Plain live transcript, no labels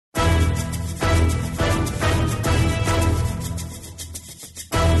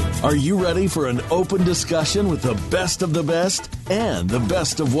Are you ready for an open discussion with the best of the best and the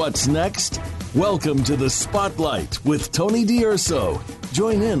best of what's next? Welcome to The Spotlight with Tony DUrso.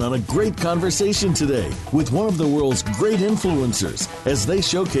 Join in on a great conversation today with one of the world's great influencers as they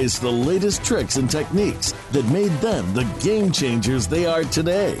showcase the latest tricks and techniques that made them the game changers they are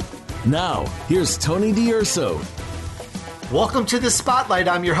today. Now, here's Tony DUrso. Welcome to The Spotlight.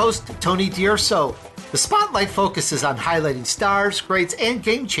 I'm your host, Tony DUrso. The Spotlight focuses on highlighting stars, greats, and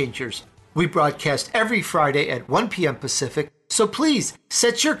game changers. We broadcast every Friday at 1 p.m. Pacific, so please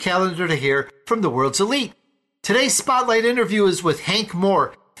set your calendar to hear from the world's elite. Today's Spotlight interview is with Hank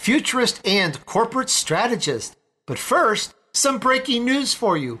Moore, futurist and corporate strategist. But first, some breaking news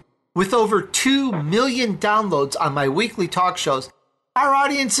for you. With over 2 million downloads on my weekly talk shows, our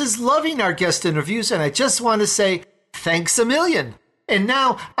audience is loving our guest interviews, and I just want to say thanks a million. And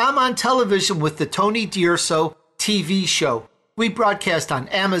now I'm on television with the Tony DUrso TV show. We broadcast on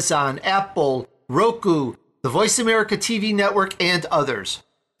Amazon, Apple, Roku, the Voice America TV network, and others.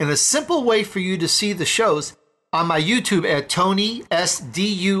 And a simple way for you to see the shows on my YouTube at Tony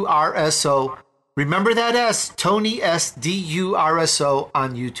DUrso. Remember that S, Tony DUrso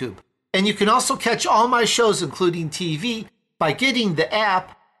on YouTube. And you can also catch all my shows, including TV, by getting the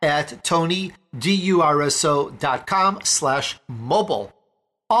app at TonyDUrso.com/mobile.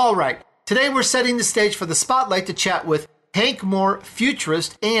 All right, today we're setting the stage for the Spotlight to chat with Hank Moore,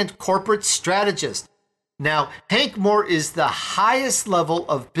 futurist and corporate strategist. Now, Hank Moore is the highest level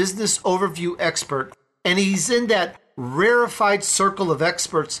of business overview expert, and he's in that rarified circle of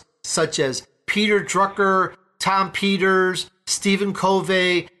experts such as Peter Drucker, Tom Peters, Stephen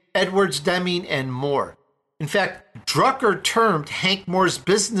Covey, Edwards Deming, and more. In fact, Drucker termed Hank Moore's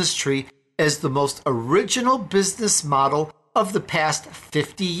business tree as the most original business model of the past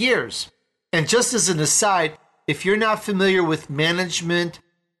 50 years. And just as an aside, if you're not familiar with management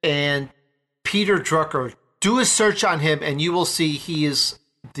and Peter Drucker, do a search on him and you will see he is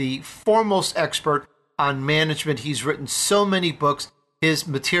the foremost expert on management. He's written so many books. His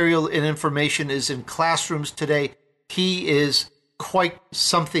material and information is in classrooms today. He is quite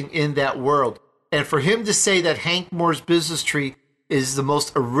something in that world. And for him to say that Hank Moore's business tree is the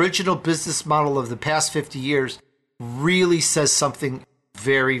most original business model of the past 50 years really says something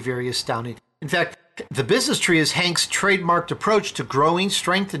very, very astounding. In fact, the business tree is Hank's trademarked approach to growing,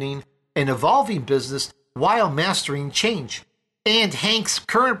 strengthening, and evolving business while mastering change. And Hank's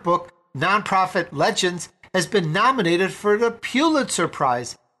current book, Nonprofit Legends, has been nominated for the Pulitzer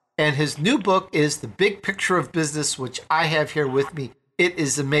Prize. And his new book is The Big Picture of Business, which I have here with me. It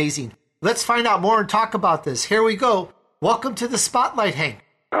is amazing. Let's find out more and talk about this. Here we go. Welcome to the Spotlight, Hank.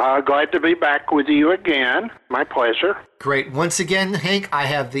 Glad to be back with you again. My pleasure. Great. Once again, Hank, I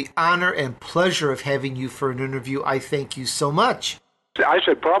have the honor and pleasure of having you for an interview. I thank you so much. I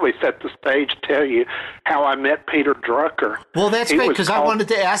should probably set the stage, tell you how I met Peter Drucker. Well, that's great, because I wanted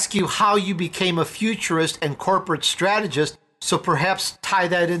to ask you how you became a futurist and corporate strategist, so perhaps tie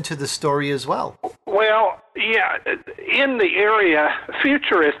that into the story as well. Well, yeah, in the area,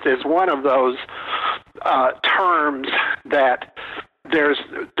 futurist is one of those terms that there's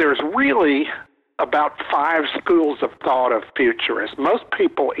really about 5 schools of thought of futurists. Most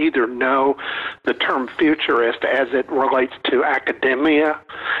people either know the term futurist as it relates to academia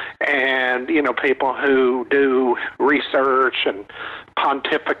and, people who do research and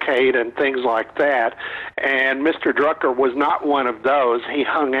pontificate and things like that. And Mr. Drucker was not one of those. He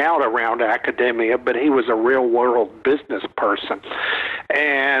hung out around academia, but he was a real-world business person.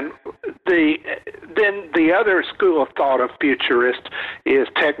 And then the other school of thought of futurist is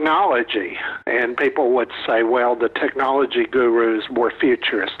technology. And people would say, well, the technology gurus were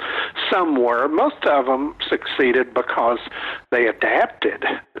futurists. Some were. Most of them succeeded because they adapted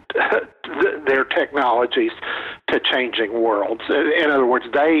their technologies to changing worlds. In other words,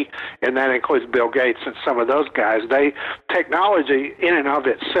 and that includes Bill Gates and some of those guys, technology in and of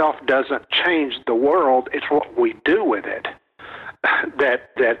itself doesn't change the world. It's what we do with it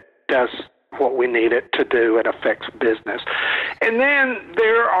that does what we need it to do and affects business. And then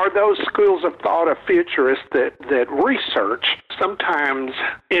there are those schools of thought of futurists that research, sometimes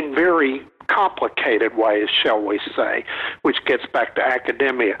in very complicated ways, shall we say, which gets back to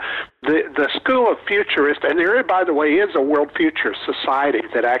academia. The school of futurists, and there, by the way, is a World Futurist Society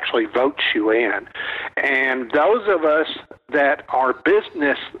that actually votes you in. And those of us that are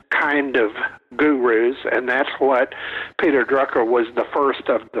business kind of gurus, and that's what Peter Drucker was the first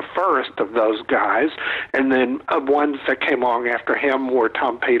of those guys. And then ones that came along after him were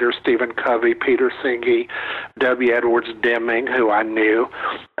Tom Peters, Stephen Covey, Peter Senge, W. Edwards Deming, who I knew.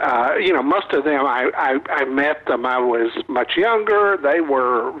 Most of them, I met them. I was much younger. They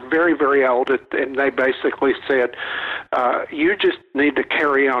were very, very old, and they basically said, you just need to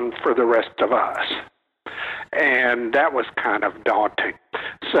carry on for the rest of us. And that was kind of daunting.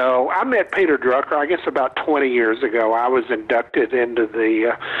 So I met Peter Drucker, I guess about 20 years ago. I was inducted into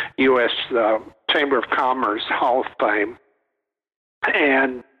the U.S. Chamber of Commerce Hall of Fame.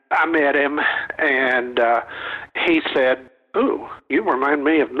 And I met him, and he said, "Ooh, you remind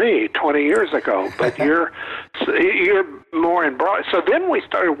me of me 20 years ago, but you're more in broad." So then we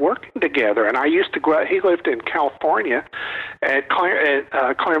started working together, and I used to go out. He lived in California, at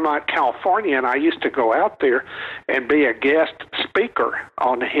Claremont, California, and I used to go out there and be a guest speaker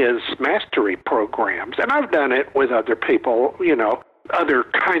on his mastery programs. And I've done it with other people, other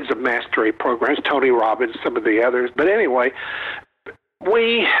kinds of mastery programs, Tony Robbins, some of the others. But anyway,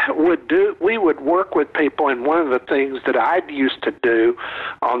 we would work with people, and one of the things that I used to do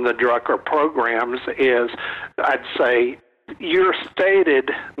on the Drucker programs is I'd say, your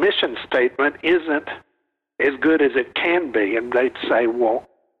stated mission statement isn't as good as it can be, and they'd say, well,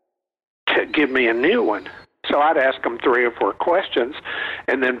 give me a new one. So I'd ask them 3 or 4 questions,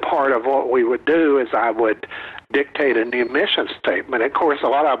 and then part of what we would do is I would dictate a new mission statement. Of course, a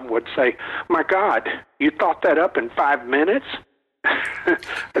lot of them would say, "My God, you thought that up in 5 minutes?" I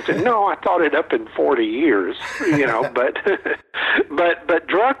said, "No, I thought it up in 40 years, but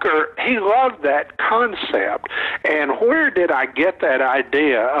Drucker, he loved that concept. And where did I get that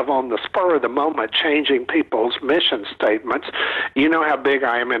idea of, on the spur of the moment, changing people's mission statements? You know how big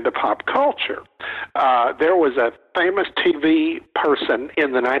I am into pop culture. There was a famous TV person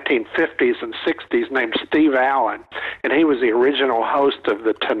in the 1950s and 60s named Steve Allen, and he was the original host of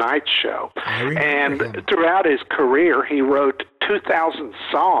The Tonight Show. And throughout his career, he wrote 2,000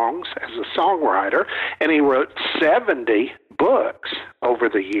 songs as a songwriter, and he wrote 70 books over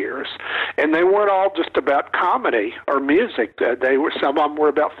the years. And they weren't all just about comedy or music. Some of them were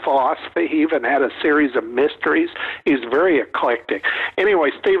about philosophy. He even had a series of mysteries. He's very eclectic.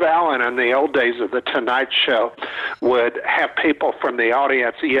 Anyway, Steve Allen, in the old days of The Tonight Show, would have people from the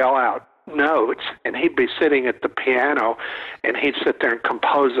audience yell out notes, and he'd be sitting at the piano, and he'd sit there and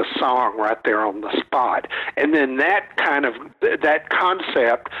compose a song right there on the spot. And then that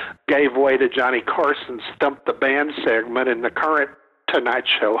concept gave way to Johnny Carson's Stump the Band segment, and the current Tonight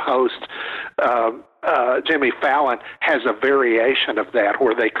Show host, Jimmy Fallon, has a variation of that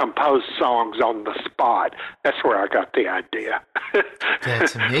where they compose songs on the spot. That's where I got the idea.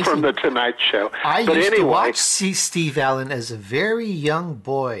 That's amazing. From the Tonight Show. I used to watch Steve Allen as a very young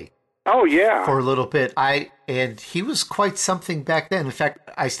boy. Oh, yeah. For a little bit. And he was quite something back then. In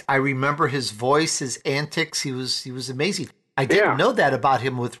fact, I remember his voice, his antics. He was amazing. I didn't know that about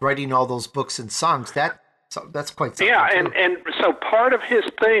him with writing all those books and songs. That's quite something. Yeah, and so part of his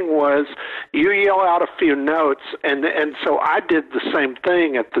thing was you yell out a few notes, and so I did the same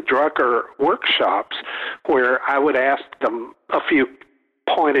thing at the Drucker workshops, where I would ask them a few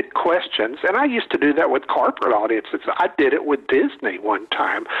pointed questions, and I used to do that with corporate audiences. I did it with Disney one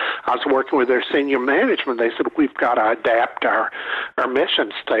time. I was working with their senior management. They said, "We've got to adapt our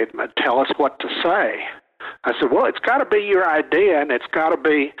mission statement. Tell us what to say." I said, "Well, it's got to be your idea, and it's got to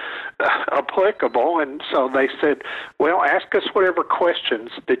be applicable." And so they said, "Well, ask us whatever questions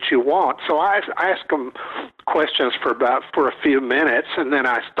that you want." So I asked them questions for a few minutes, and then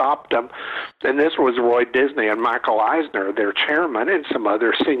I stopped them. And this was Roy Disney and Michael Eisner, their chairman, and some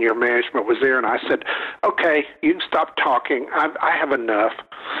other senior management was there. And I said, "Okay, you can stop talking. I have enough."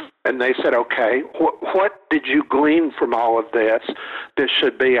 And they said, "Okay, what did you glean from all of this that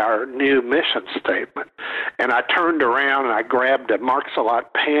should be our new mission statement?" And I turned around and I grabbed a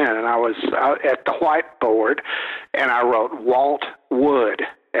Marx-a-Lot pen, and I was at the whiteboard, and I wrote Walt Wood, !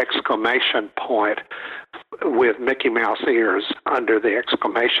 With Mickey Mouse ears under the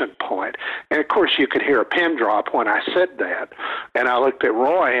exclamation point. And of course you could hear a pin drop when I said that. And I looked at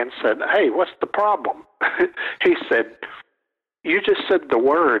Roy and said, "Hey, what's the problem?" He said, "You just said the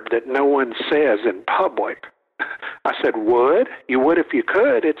word that no one says in public." I said, "Would? You would if you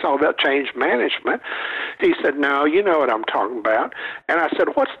could. It's all about change management." He said, "No, you know what I'm talking about." And I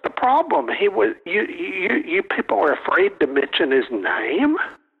said, "What's the problem?" You people are afraid to mention his name?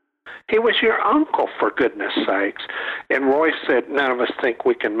 He was your uncle, for goodness sakes. And Roy said, "None of us think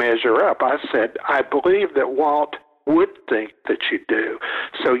we can measure up." I said, "I believe that Walt would think that you do.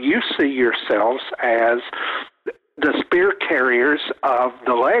 So you see yourselves as the spear carriers of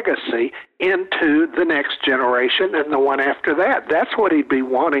the legacy into the next generation and the one after that. That's what he'd be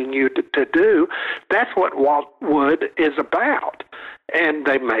wanting you to do. That's what Walt Wood is about. And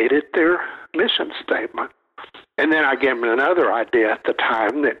they made it their mission statement. And then I gave him another idea at the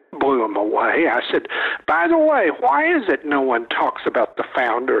time that blew him away. I said, by the way, why is it no one talks about the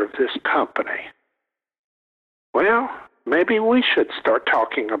founder of this company? Well, maybe we should start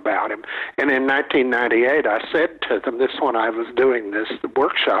talking about him. And in 1998, I said to them, this when I was doing this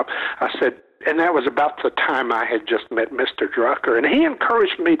workshop, I said, and that was about the time I had just met Mr. Drucker, and he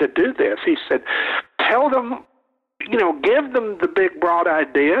encouraged me to do this. He said, tell them, give them the big, broad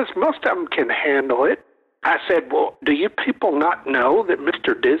ideas. Most of them can handle it. I said, well, do you people not know that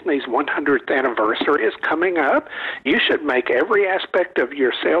Mr. Disney's 100th anniversary is coming up? You should make every aspect of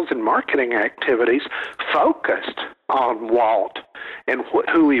your sales and marketing activities focused on Walt and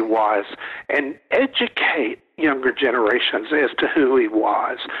who he was, and educate younger generations as to who he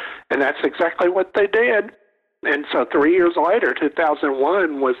was. And that's exactly what they did. And so 3 years later,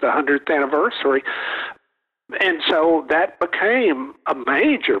 2001 was the 100th anniversary. And so that became a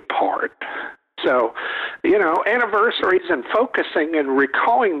major part. So, anniversaries and focusing and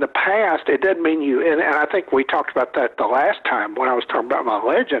recalling the past, it doesn't mean and I think we talked about that the last time when I was talking about my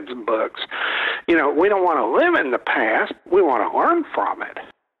Legends books. We don't want to live in the past. We want to learn from it.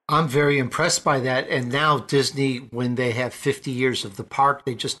 I'm very impressed by that. And now Disney, when they have 50 years of the park,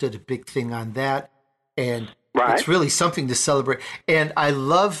 they just did a big thing on that. And It's really something to celebrate. And I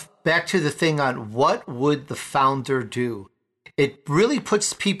love, back to the thing on what would the founder do? It really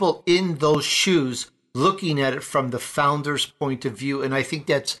puts people in those shoes looking at it from the founder's point of view. And I think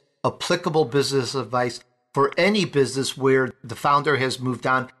that's applicable business advice for any business where the founder has moved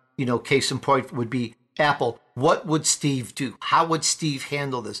on. Case in point would be Apple. What would Steve do? How would Steve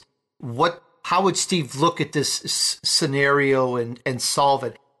handle this? How would Steve look at this scenario and solve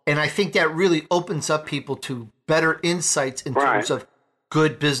it? And I think that really opens up people to better insights in terms of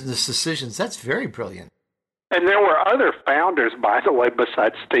good business decisions. That's very brilliant. And there were other founders, by the way,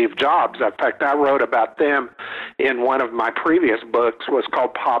 besides Steve Jobs. In fact, I wrote about them in one of my previous books, was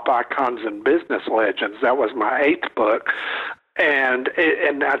called Pop Icons and Business Legends. That was my 8th book. And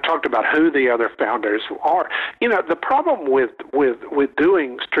I talked about who the other founders are. The problem with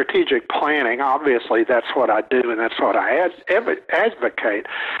doing strategic planning, obviously that's what I do and that's what I advocate.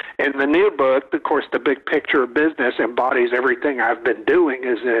 In the new book, of course, The Big Picture of Business embodies everything I've been doing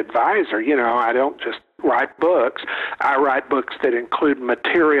as an advisor. I don't just write books. I write books that include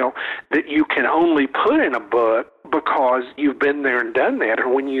material that you can only put in a book because you've been there and done that,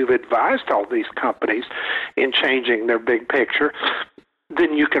 or when you've advised all these companies in changing their big picture,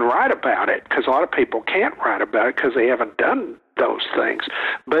 then you can write about it, because a lot of people can't write about it because they haven't done those things.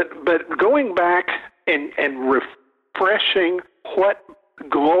 But going back and refreshing what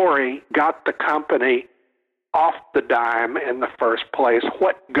glory got the company off the dime in the first place,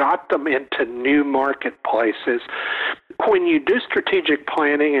 what got them into new marketplaces. When you do strategic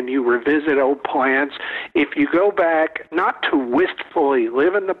planning and you revisit old plans, if you go back not to wistfully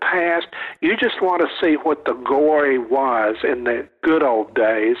live in the past, you just want to see what the glory was in the good old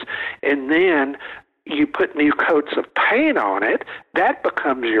days, and then you put new coats of paint on it, that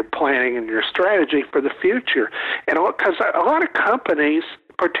becomes your planning and your strategy for the future. And because a lot of companies,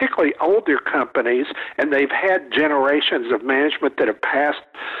 particularly older companies, and they've had generations of management that have passed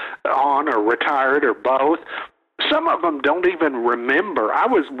on or retired or both, some of them don't even remember. I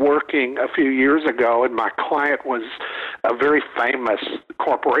was working a few years ago, and my client was a very famous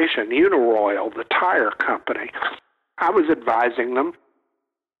corporation, Uniroyal, the tire company. I was advising them,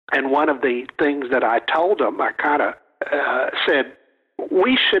 and one of the things that I told them, I kind of said,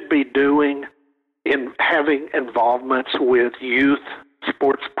 we should be having involvements with youth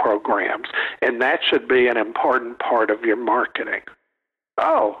sports programs, and that should be an important part of your marketing.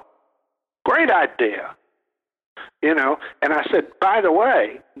 Oh, great idea. And I said, by the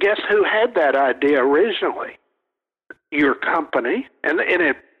way, guess who had that idea originally? Your company. And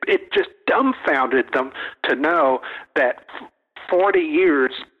it just dumbfounded them to know that 40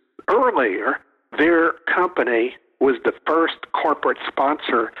 years earlier, their company was the first corporate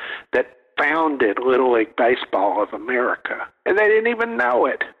sponsor that founded Little League Baseball of America, and they didn't even know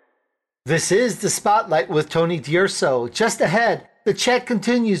it. This is The Spotlight with Tony DUrso. Just ahead, the chat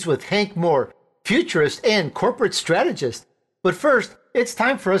continues with Hank Moore, futurist and corporate strategist. But first, it's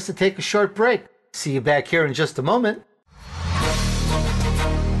time for us to take a short break. See you back here in just a moment.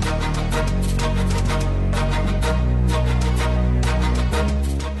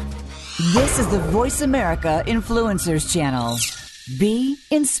 This is the Voice America Influencers Channel. Be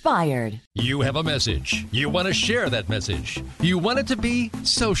inspired. You have a message. You want to share that message. You want it to be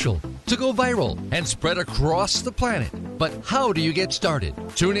social, to go viral, and spread across the planet. But how do you get started?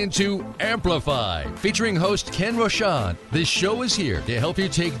 Tune into Amplify, featuring host Ken Rochon. This show is here to help you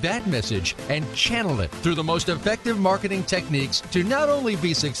take that message and channel it through the most effective marketing techniques to not only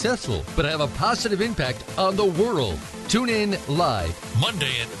be successful, but have a positive impact on the world. Tune in live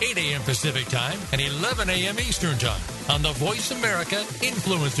Monday at 8 a.m. Pacific Time and 11 a.m. Eastern Time on the Voice America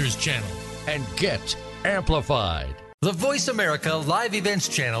Influencers Channel. And get amplified. The Voice America Live Events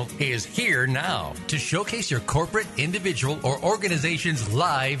channel is here now to showcase your corporate, individual, or organization's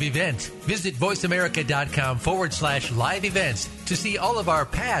live event. Visit voiceamerica.com/live events to see all of our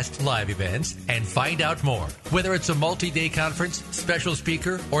past live events and find out more. Whether it's a multi-day conference, special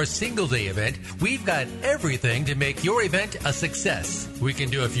speaker, or single-day event, we've got everything to make your event a success. We can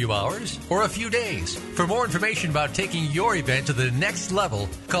do a few hours or a few days. For more information about taking your event to the next level,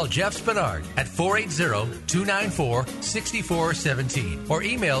 call Jeff Spinard at 480-294-6417 or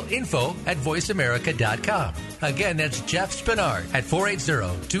email info@voiceamerica.com. Again, that's Jeff Spinard at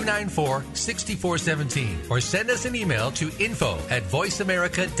 480-294-6417 or send us an email to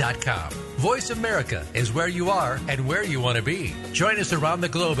info@voiceamerica.com. Voice America is where you are and where you want to be. Join us around the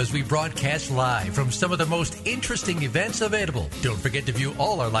globe as we broadcast live from some of the most interesting events available. Don't forget to view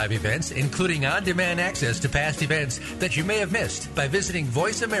all our live events, including on-demand access to past events that you may have missed by visiting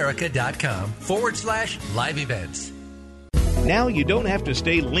voiceamerica.com/live events. Now you don't have to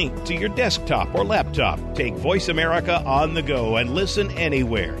stay linked to your desktop or laptop. Take Voice America on the go and listen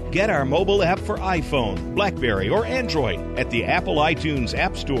anywhere. Get our mobile app for iPhone, BlackBerry, or Android at the Apple iTunes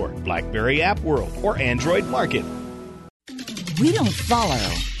App Store, BlackBerry App World, or Android Market. We don't follow,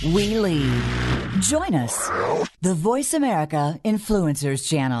 we lead. Join us, the Voice America Influencers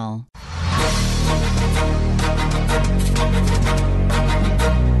Channel.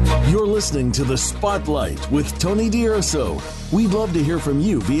 You're listening to The Spotlight with Tony DUrso. We'd love to hear from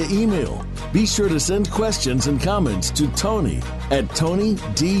you via email. Be sure to send questions and comments to Tony at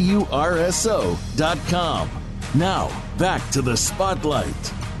TonyDUrso.com. Now, back to The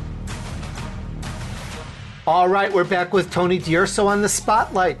Spotlight. All right, we're back with Tony DUrso on The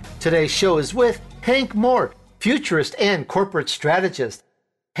Spotlight. Today's show is with Hank Moore, futurist and corporate strategist.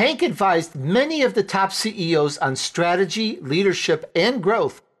 Hank advised many of the top CEOs on strategy, leadership, and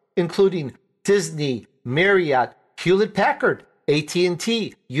growth, including Disney, Marriott, Hewlett-Packard,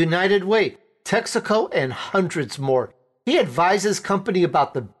 AT&T, United Way, Texaco, and hundreds more. He advises company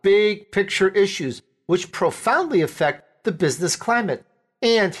about the big picture issues which profoundly affect the business climate.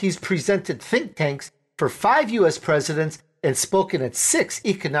 And he's presented think tanks for 5 U.S. presidents and spoken at 6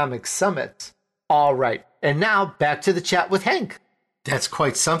 economic summits. All right, and now back to the chat with Hank. That's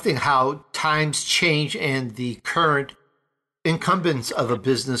quite something, how times change and the current incumbents of a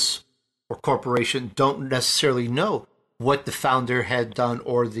business or corporation don't necessarily know what the founder had done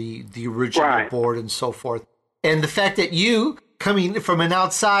or the original board and so forth. And the fact that you, coming from an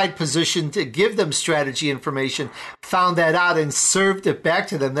outside position to give them strategy information, found that out and served it back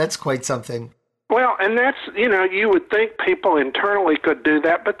to them, that's quite something. Well, and that's, you would think people internally could do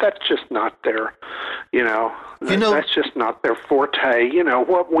that, but that's just not their, that's just not their forte,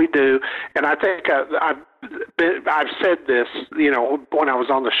 what we do. And I think I've said this, when I was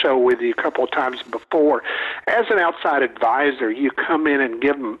on the show with you a couple of times before. As an outside advisor, you come in and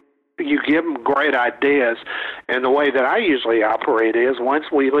give them great ideas, and the way that I usually operate is once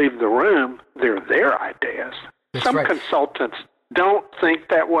we leave the room, they're their ideas. That's Some right. consultants don't think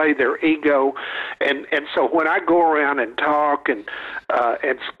that way, their ego, and so when I go around and talk and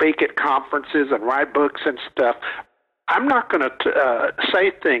speak at conferences and write books and stuff, I'm not going to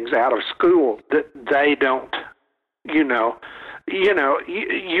say things out of school that they don't, you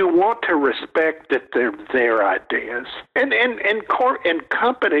want to respect that they're their ideas. And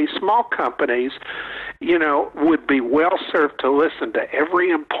companies, small companies, would be well served to listen to every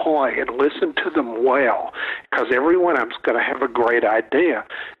employee and listen to them well, because every one of them's going to have a great idea.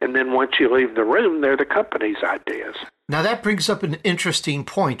 And then once you leave the room, they're the company's ideas. Now that brings up an interesting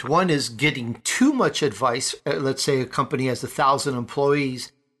point. One is getting too much advice. Let's say a company has 1,000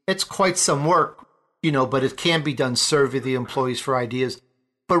 employees. It's quite some work, but it can be done, survey the employees for ideas.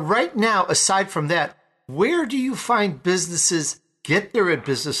 But right now, aside from that, where do you find businesses get their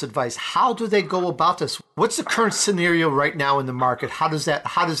business advice? How do they go about this? What's the current scenario right now in the market? How does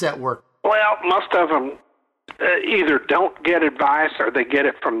that work? Well, most of them either don't get advice, or they get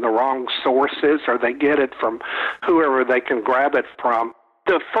it from the wrong sources, or they get it from whoever they can grab it from.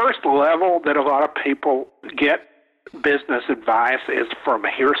 The first level that a lot of people get business advice is from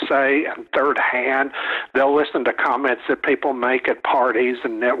hearsay and third hand. They'll listen to comments that people make at parties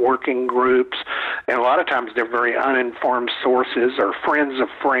and networking groups, and a lot of times they're very uninformed sources or friends of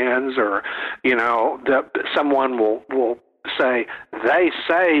friends, or someone will say, they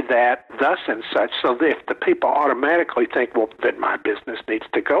say that thus and such, so that if the people automatically think, well, then my business needs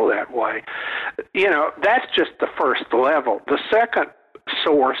to go that way. That's just the first level. The second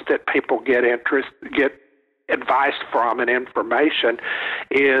source that people get advice from and information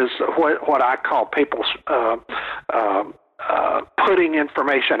is what I call people putting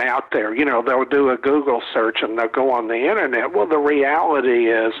information out there. They'll do a Google search and they'll go on the internet. Well, the reality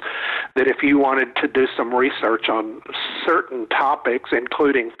is that if you wanted to do some research on certain topics,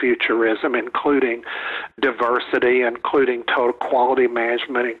 including futurism, including diversity, including total quality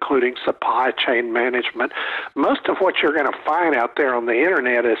management, including supply chain management, most of what you're going to find out there on the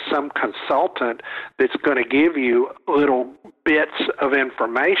internet is some consultant that's going to give you little bits of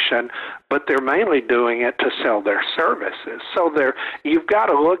information, but they're mainly doing it to sell their services. So you've got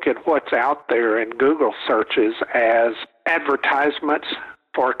to look at what's out there in Google searches as advertisements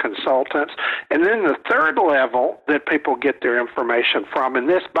for consultants. And then the third level that people get their information from, and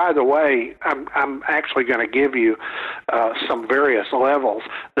this, by the way, I'm actually going to give you some various levels.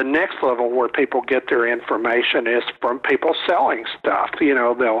 The next level where people get their information is from people selling stuff.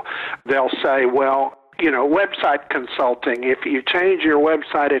 They'll say, well, website consulting, if you change your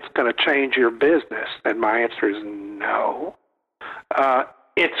website, it's going to change your business. And my answer is no.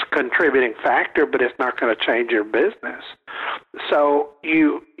 It's a contributing factor, but it's not going to change your business. So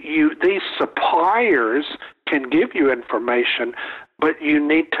these suppliers can give you information, but you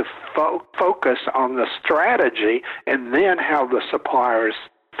need to focus on the strategy and then how the suppliers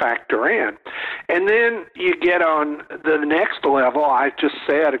factor in. And then you get on the next level. I just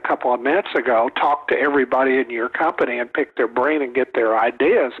said a couple of minutes ago, talk to everybody in your company and pick their brain and get their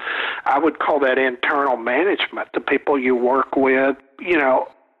ideas. I would call that internal management. The people you work with,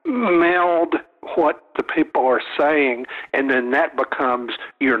 meld what the people are saying, and then that becomes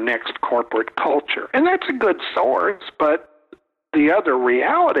your next corporate culture. And that's a good source, but the other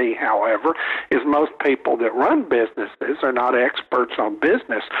reality, however, is most people that run businesses are not experts on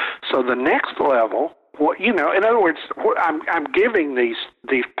business. So the next level, in other words, I'm giving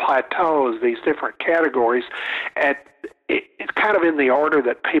these plateaus, these different categories, it's kind of in the order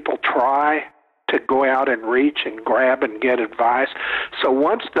that people try to go out and reach and grab and get advice. So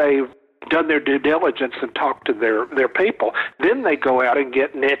once they've done their due diligence and talked to their people, then they go out and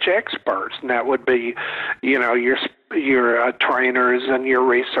get niche experts, and that would be, your trainers and your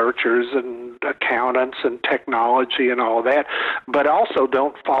researchers and accountants and technology and all that. But also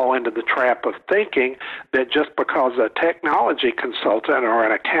don't fall into the trap of thinking that just because a technology consultant or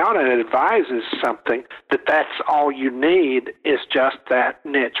an accountant advises something, that's all you need is just that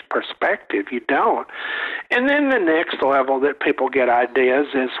niche perspective. You don't. And then the next level that people get ideas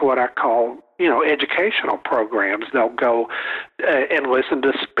is what I call educational programs. They'll go and listen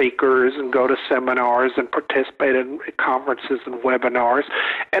to speakers and go to seminars and participate in conferences and webinars.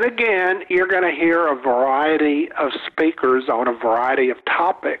 And again, you're going to hear a variety of speakers on a variety of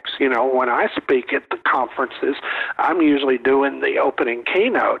topics. When I speak at the conferences, I'm usually doing the opening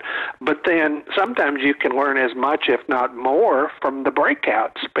keynote. But then sometimes you can learn as much, if not more, from the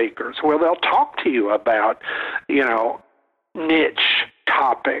breakout speakers, where they'll talk to you about, niche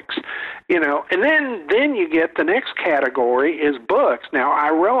topics, and then you get the next category is books. Now, I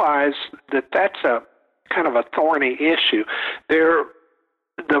realize that that's a kind of a thorny issue. The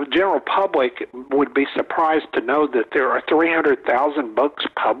general public would be surprised to know that there are 300,000 books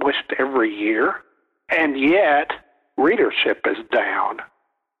published every year, and yet readership is down.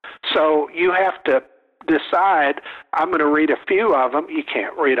 So you have to decide, I'm going to read a few of them. You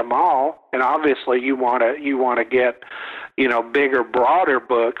can't read them all, and obviously you want to get bigger, broader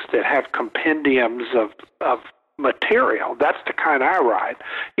books that have compendiums of material. That's the kind I write.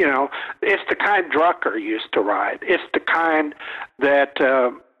 It's the kind Drucker used to write. It's the kind that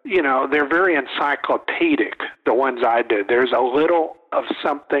they're very encyclopedic, the ones I do. There's a little of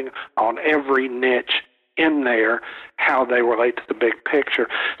something on every niche in there, how they relate to the big picture.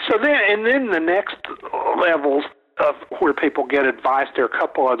 So then the next levels of where people get advice, there are a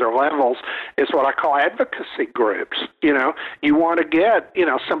couple other levels, is what I call advocacy groups. You want to get,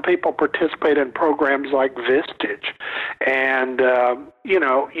 some people participate in programs like Vistage and,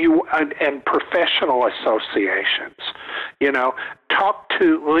 and professional associations. Talk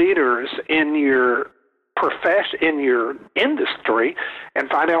to leaders in your in your industry and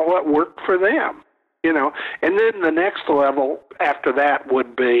find out what worked for them. And then the next level after that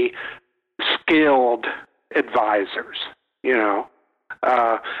would be skilled advisors.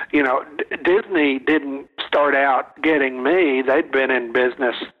 Disney didn't start out getting me. They'd been in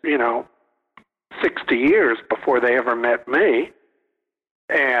business, 60 years before they ever met me.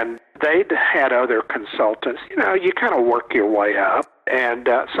 And they'd had other consultants. You kind of work your way up. And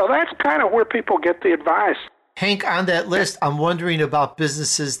so that's kind of where people get the advice. Hank, on that list, I'm wondering about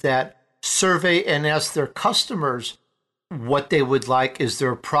businesses that survey and ask their customers what they would like. Is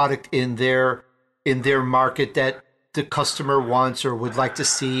there a product in their market that the customer wants or would like to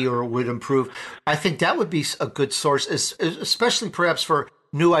see or would improve? I think that would be a good source, especially perhaps for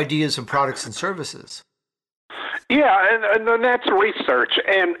new ideas and products and services. Yeah, and then that's research,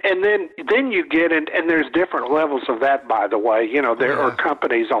 and then you get in, and there's different levels of that, by the way. There are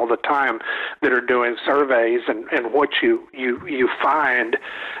companies all the time that are doing surveys, and what you find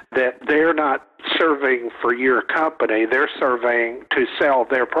that they're not surveying for your company, they're surveying to sell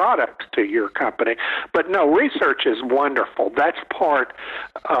their products to your company. But no, research is wonderful. That's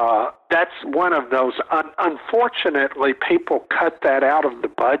one of those. Unfortunately, people cut that out of the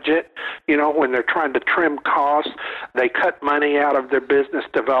budget. When they're trying to trim costs, they cut money out of their business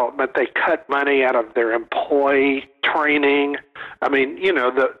development. They cut money out of their employee training. I mean,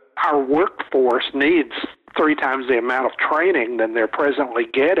 our workforce needs 3 times the amount of training than they're presently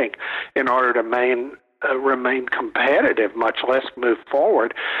getting in order to remain competitive, much less move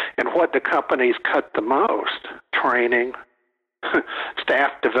forward. And what the companies cut the most? Training,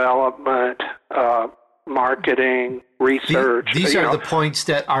 staff development, marketing, research. These are the points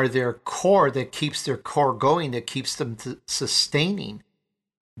that are their core, that keeps their core going, that keeps them sustaining.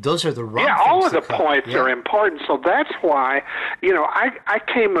 Those are the wrong things. All of the points are important. So that's why, I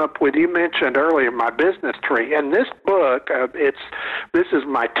came up with, you mentioned earlier, my business tree. And this book, this is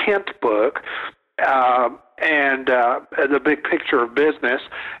my 10th book, and The Big Picture of Business.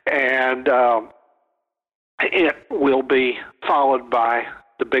 And it will be followed by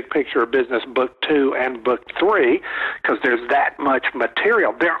The Big Picture of Business Book 2 and Book 3, because there's that much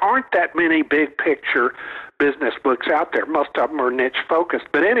material. There aren't that many big picture business books out there. Most of them are niche focused.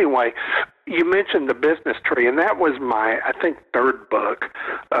 But anyway, you mentioned the business tree, and that was my, I think, 3rd book.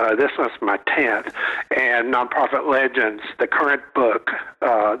 This was my 10th. And Nonprofit Legends, the current book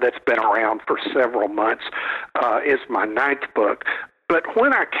that's been around for several months, is my 9th book. But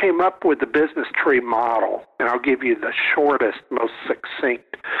when I came up with the business tree model, and I'll give you the shortest, most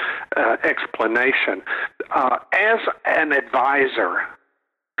succinct explanation, as an advisor,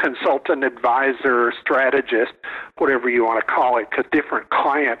 consultant, advisor, strategist, whatever you want to call it, because different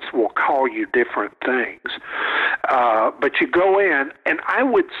clients will call you different things. But you go in, and I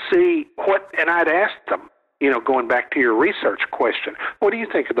would see and I'd ask them, going back to your research question, what do you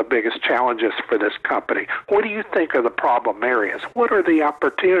think are the biggest challenges for this company? What do you think are the problem areas? What are the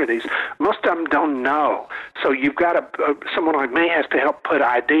opportunities? Most of them don't know. So you've got someone like me has to help put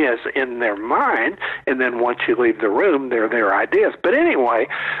ideas in their mind, and then once you leave the room, they're their ideas. But anyway,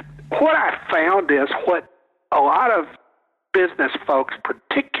 what I found is what a lot of business folks,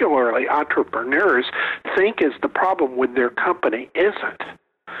 particularly entrepreneurs, think is the problem with their company isn't.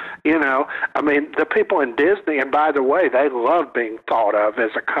 The people in Disney, and by the way, they love being thought of as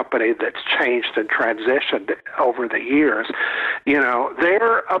a company that's changed and transitioned over the years.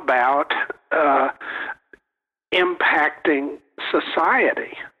 They're about impacting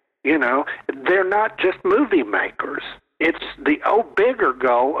society. They're not just movie makers. It's the bigger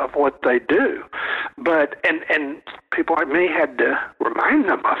goal of what they do. But, and people like me had to remind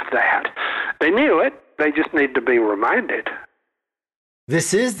them of that. They knew it. They just need to be reminded.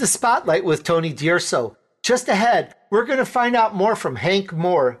 This is The Spotlight with Tony DUrso. Just ahead, we're going to find out more from Hank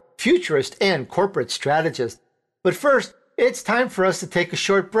Moore, futurist and corporate strategist. But first, it's time for us to take a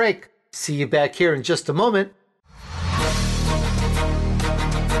short break. See you back here in just a moment.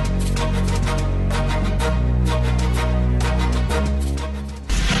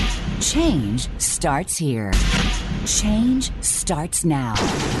 Change starts here. Change starts now.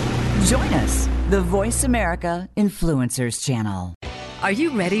 Join us, the Voice America Influencers Channel. Are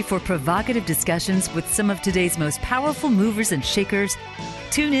you ready for provocative discussions with some of today's most powerful movers and shakers?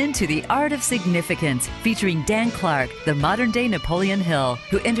 Tune in to The Art of Significance, featuring Dan Clark, the modern-day Napoleon Hill,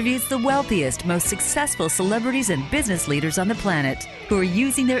 who interviews the wealthiest, most successful celebrities and business leaders on the planet who are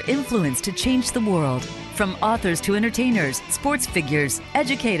using their influence to change the world. From authors to entertainers, sports figures,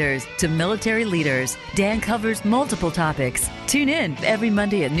 educators to military leaders, Dan covers multiple topics. Tune in every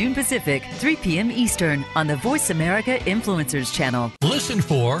Monday at noon Pacific, 3 p.m. Eastern on the Voice America Influencers channel. Listen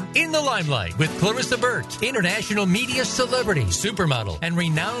for In the Limelight with Clarissa Burt, international media celebrity, supermodel, and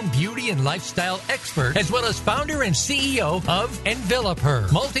renowned beauty and lifestyle expert, as well as founder and CEO of Envelop Her,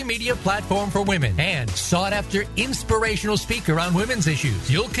 multimedia platform for women, and sought-after inspirational speaker on women's issues.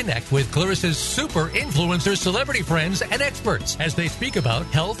 You'll connect with Clarissa's super influencer celebrity friends and experts as they speak about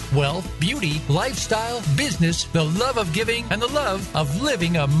health, wealth, beauty, lifestyle, business, the love of giving, and the love of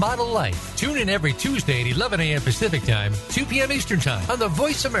living a model life. Tune in every Tuesday at 11 a.m. Pacific Time, 2 p.m. Eastern Time on the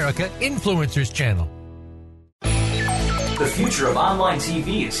Voice America Influencers channel. The future of online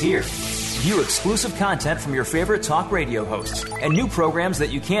TV is here. View exclusive content from your favorite talk radio hosts and new programs that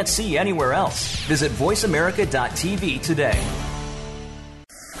you can't see anywhere else. Visit voiceamerica.tv today.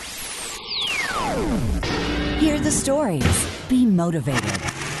 Hear the stories. Be motivated.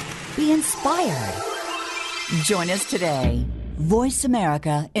 Be inspired. Join us today. Voice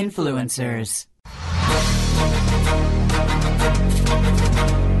America Influencers.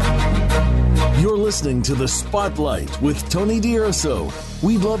 You're listening to The Spotlight with Tony DUrso.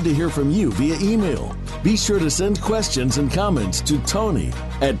 We'd love to hear from you via email. Be sure to send questions and comments to Tony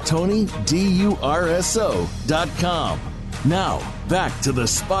at TonyDUrso.com. Now, back to The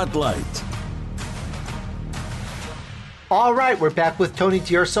Spotlight. All right, we're back with Tony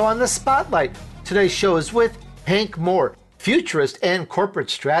DUrso on The Spotlight. Today's show is with Hank Moore, futurist and corporate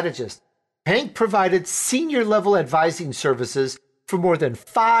strategist. Hank provided senior-level advising services for more than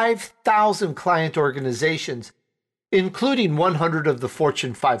 5,000 client organizations, including 100 of the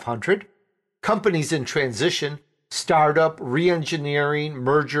Fortune 500, companies in transition, startup, re-engineering,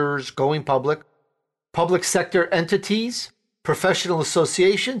 mergers, going public, public sector entities, professional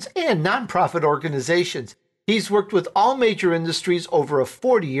associations, and nonprofit organizations. He's worked with all major industries over a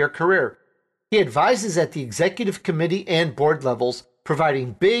 40-year career. He advises at the executive committee and board levels,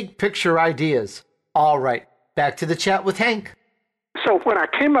 providing big picture ideas. All right, back to the chat with Hank. So when I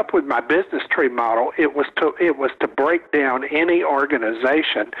came up with my business tree model, it was to break down any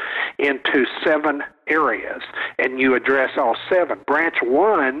organization into 7 areas, and you address all 7. Branch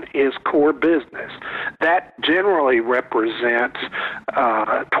 1 is core business. That generally represents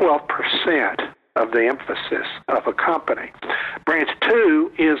 12% of the emphasis of a company. Branch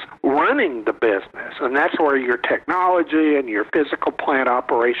 2 is running the business, and that's where your technology and your physical plant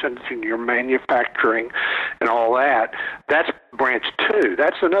operations and your manufacturing and all that, that's branch 2.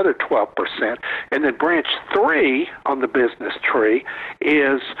 That's another 12%. And then branch 3 on the business tree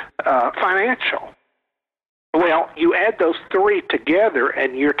is financial. Well, you add those 3 together,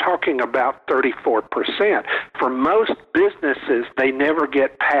 and you're talking about 34%. For most businesses, they never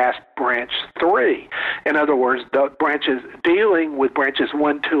get past branch 3. In other words, the branches dealing with branches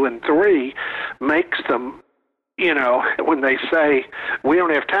 1, 2, and 3 makes them, when they say, we don't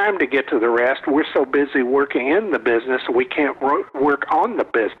have time to get to the rest, we're so busy working in the business, we can't work on the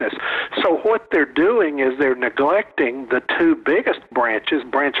business. So what they're doing is they're neglecting the 2 biggest branches,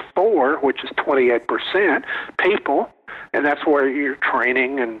 branch 4, which is 28%, people, and that's where your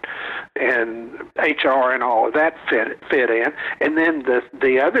training and HR and all of that fit in. And then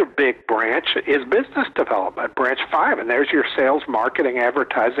the other big branch is business development, branch 5, and there's your sales, marketing,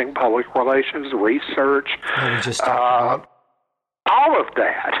 advertising, public relations, research, all of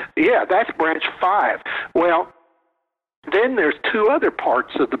that. Yeah, that's branch 5. Well, then there's 2 other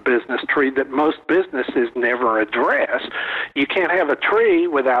parts of the business tree that most businesses never address. You can't have a tree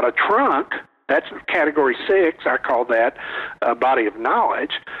without a trunk. That's category 6, I call that body of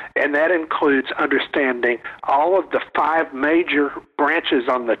knowledge, and that includes understanding all of the 5 major branches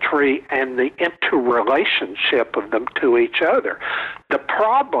on the tree and the interrelationship of them to each other. The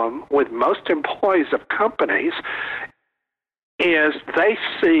problem with most employees of companies is they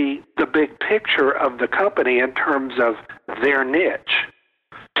see the big picture of the company in terms of their niche.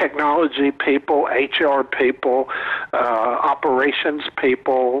 Technology people, HR people, operations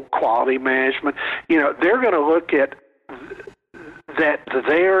people, quality management, they're going to look at that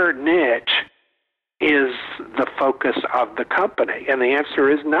their niche is the focus of the company. And the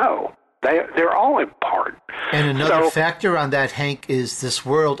answer is no. They're all important. And another factor on that, Hank, is this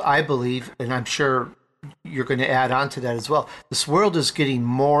world, I believe, and I'm sure you're going to add on to that as well, this world is getting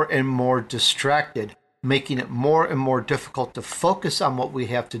more and more distracted, making it more and more difficult to focus on what we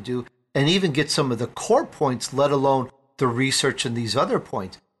have to do and even get some of the core points, let alone the research and these other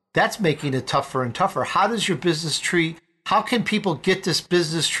points. That's making it tougher and tougher. How does your business tree, how can people get this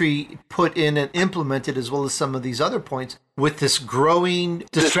business tree put in and implemented as well as some of these other points with this growing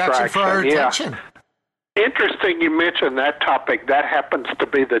distraction for our attention? Interesting you mentioned that topic. That happens to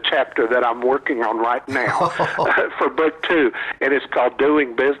be the chapter that I'm working on right now for book 2, and it's called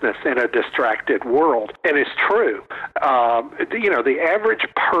Doing Business in a Distracted World. And it's true. The average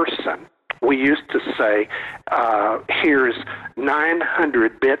person, we used to say, hears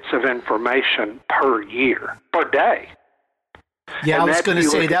 900 bits of information per year, per day. Yeah, and I was going to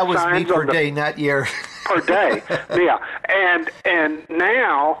say that was me per day, not year. Per day, yeah. And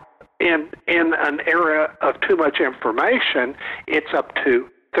now, in an era of too much information, it's up to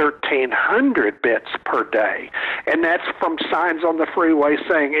 1,300 bits per day. And that's from signs on the freeway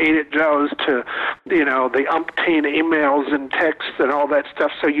saying "Eat it, Joe's" to, the umpteen emails and texts and all that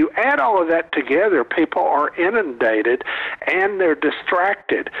stuff. So you add all of that together, people are inundated and they're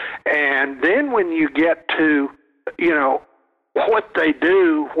distracted. And then when you get to, what they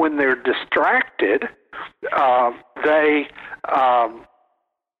do when they're distracted, they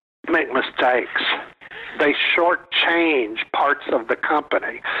make mistakes. They shortchange parts of the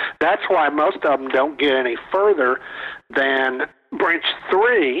company. That's why most of them don't get any further than branch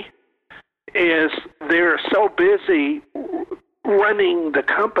 3 is they're so busy running the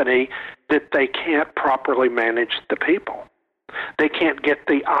company that they can't properly manage the people. They can't get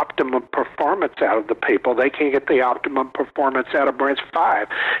the optimum performance out of the people. They can't get the optimum performance out of branch 5.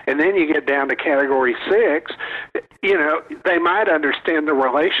 And then you get down to category 6, they might understand the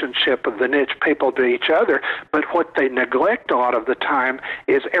relationship of the niche people to each other, but what they neglect a lot of the time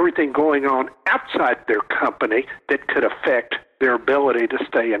is everything going on outside their company that could affect their ability to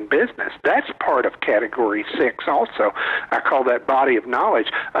stay in business. That's part of category 6 also. I call that body of knowledge,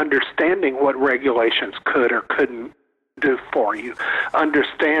 understanding what regulations could or couldn't do for you,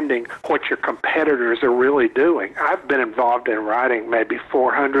 understanding what your competitors are really doing. I've been involved in writing maybe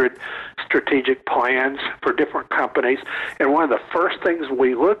 400 strategic plans for different companies, and one of the first things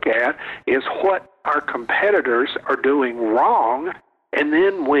we look at is what our competitors are doing wrong, and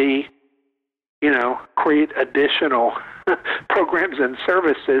then we, create additional programs and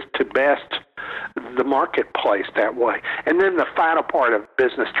services to best the marketplace that way. And then the final part of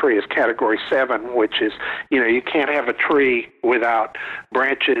business tree is category 7, which is, you can't have a tree without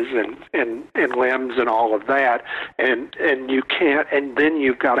branches and limbs and all of that. And you can't, and then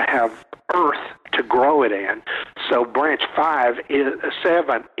you've got to have earth to grow it in. So branch 7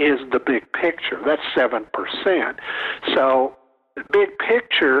 is the big picture. That's 7%. So the big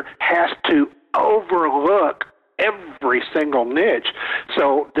picture has to overlook every single niche.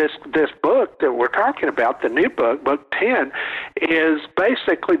 So this book that we're talking about, the new book, book 10, is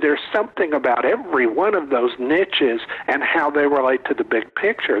basically there's something about every one of those niches and how they relate to the big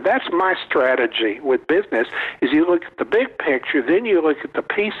picture. That's my strategy with business, is you look at the big picture, then you look at the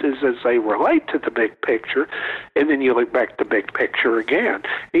pieces as they relate to the big picture, and then you look back at the big picture again.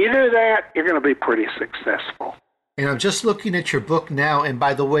 You do that, you're going to be pretty successful. And I'm just looking at your book now, and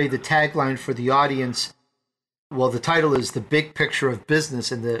by the way, the tagline for the audience, well, the title is The Big Picture of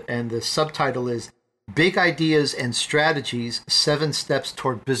Business, and the subtitle is Big Ideas and Strategies, 7 Steps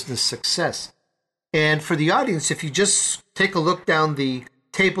Toward Business Success. And for the audience, if you just take a look down the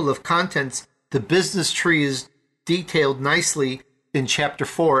table of contents, the business tree is detailed nicely in chapter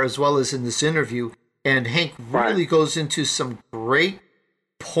 4 as well as in this interview. And Hank really goes into some great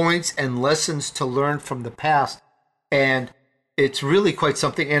points and lessons to learn from the past. And it's really quite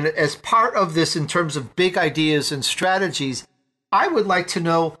something. And as part of this, in terms of big ideas and strategies, I would like to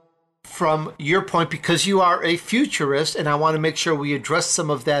know from your point, because you are a futurist, and I want to make sure we address some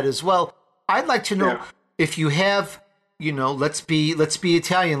of that as well. I'd like to know if you have, let's be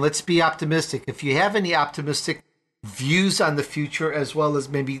Italian, let's be optimistic. If you have any optimistic views on the future, as well as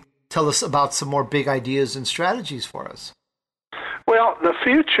maybe tell us about some more big ideas and strategies for us. Well, the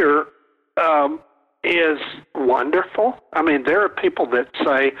future is wonderful. I mean, there are people that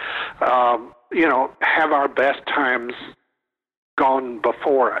say, have our best times gone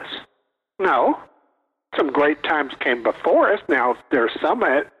before us? No. Some great times came before us. Now, there's some,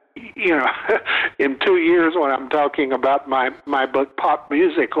 in 2 years when I'm talking about my book, Pop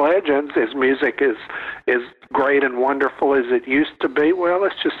Music Legends, is music is great and wonderful as it used to be? Well,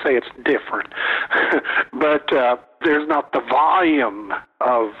 let's just say it's different. But there's not the volume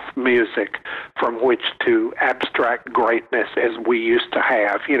of music from which to abstract greatness as we used to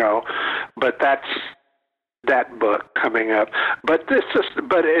have, But that's that book coming up. But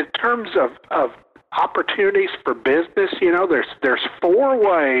in terms of opportunities for business, there's 4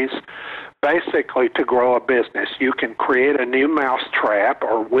 ways basically to grow a business. You can create a new mousetrap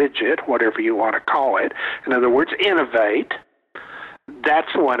or widget, whatever you want to call it. In other words, innovate.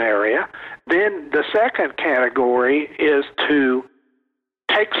 That's one area. Then the second category is to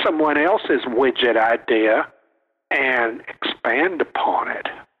take someone else's widget idea and expand upon it.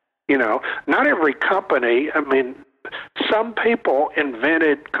 You know, not every company, I mean, some people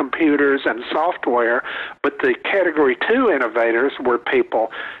invented computers and software, but the Category 2 innovators were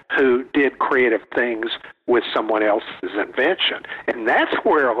people who did creative things with someone else's invention. And that's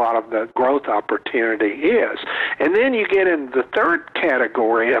where a lot of the growth opportunity is. And then you get into the third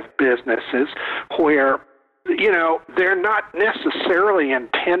category of businesses where, you know, they're not necessarily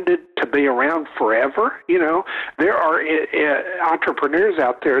intended to be around forever. You know, there are entrepreneurs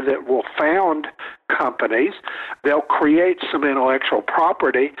out there that will found companies, they'll create some intellectual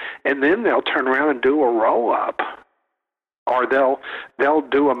property, and then they'll turn around and do a roll-up, or they'll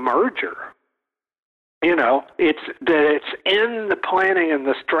do a merger. You know, it's in the planning and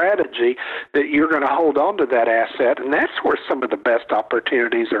the strategy that you're going to hold on to that asset, and that's where some of the best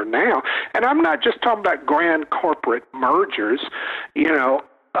opportunities are now. And I'm not just talking about grand corporate mergers. You know,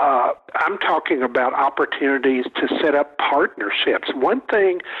 I'm talking about opportunities to set up partnerships. One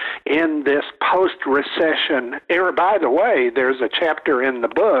thing in this post-recession era, by the way, there's a chapter in the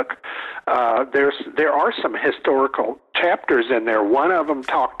book. There are some historical chapters in there. One of them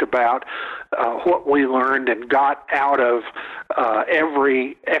talked about what we learned and got out of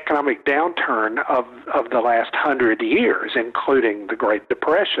every economic downturn of the last 100 years, including the Great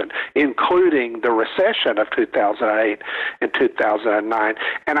Depression, including the recession of 2008 and 2009.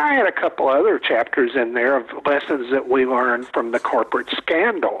 And I had a couple other chapters in there of lessons that we learned from the corporate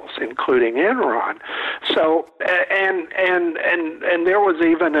scandals, including Enron. So, and there was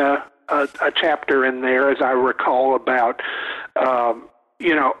even a chapter in there, as I recall, about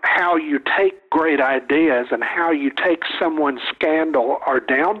you know, how you take great ideas and how you take someone's scandal or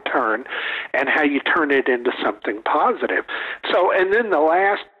downturn and how you turn it into something positive. So, and then the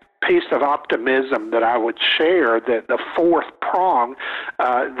last piece of optimism that I would share, that the fourth prong,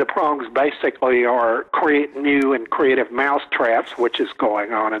 the prongs basically are create new and creative mousetraps, which is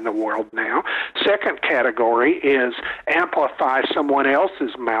going on in the world now. Second category is amplify someone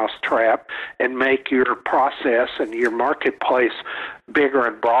else's mousetrap and make your process and your marketplace bigger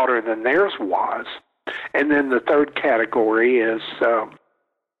and broader than theirs was. And then the third category is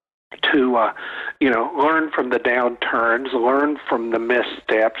to you know, learn from the downturns, learn from the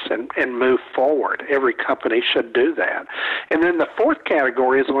missteps, and move forward. Every company should do that. And then the fourth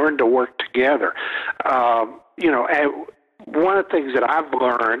category is learn to work together. You know, one of the things that I've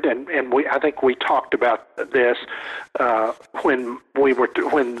learned, and I think we talked about this when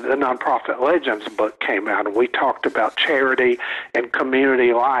the Nonprofit Legends book came out, and we talked about charity and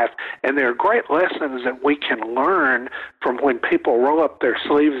community life, and there are great lessons that we can learn from when people roll up their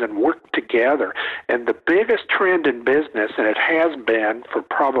sleeves and work together. And the biggest trend in business, and it has been for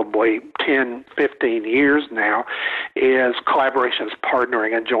probably 10, 15 years now, is collaborations,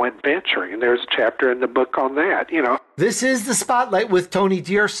 partnering, and joint venturing. And there's a chapter in the book on that, you know. This is The Spotlight with Tony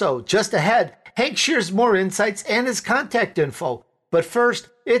DUrso. Just ahead, Hank shares more insights and his contact info. But first,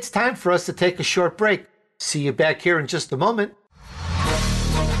 it's time for us to take a short break. See you back here in just a moment.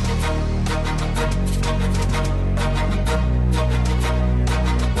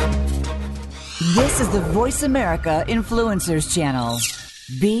 This is the Voice America Influencers Channel.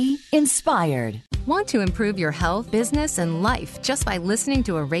 Be inspired. Want to improve your health, business, and life just by listening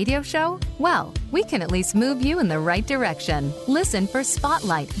to a radio show? Well, we can at least move you in the right direction. Listen for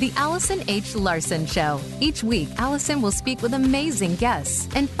Spotlight, the Allison H. Larson Show. Each week, Allison will speak with amazing guests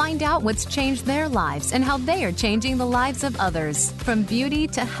and find out what's changed their lives and how they are changing the lives of others. From beauty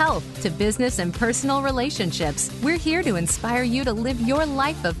to health to business and personal relationships, we're here to inspire you to live your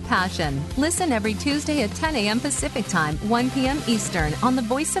life of passion. Listen every Tuesday at 10 a.m. Pacific Time, 1 p.m. Eastern on the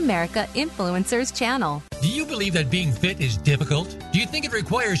Voice America Influencers Channel. Do you believe that being fit is difficult? Do you think it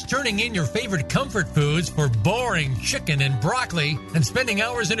requires turning in your favorite comfort foods for boring chicken and broccoli and spending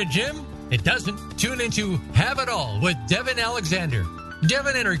hours in a gym? It doesn't. Tune into Have It All with Devin Alexander.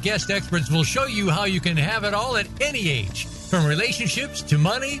 Devin and her guest experts will show you how you can have it all at any age, from relationships to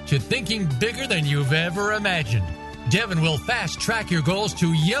money to thinking bigger than you've ever imagined. Devin will fast-track your goals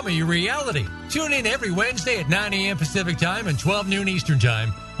to yummy reality. Tune in every Wednesday at 9 a.m. Pacific Time and 12 noon Eastern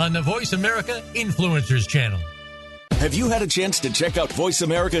Time on the Voice America Influencers Channel. Have you had a chance to check out Voice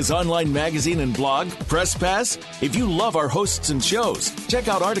America's online magazine and blog, Press Pass? If you love our hosts and shows, check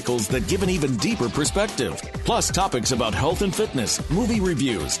out articles that give an even deeper perspective. Plus topics about health and fitness, movie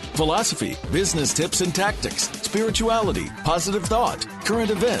reviews, philosophy, business tips and tactics, spirituality, positive thought,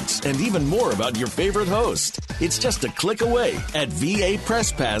 current events, and even more about your favorite host. It's just a click away at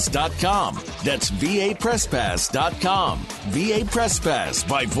vapresspass.com. That's vapresspass.com. VA Press Pass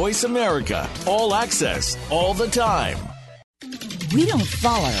by Voice America. All access, all the time. We don't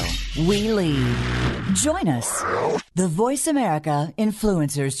follow, we lead. Join us, the Voice America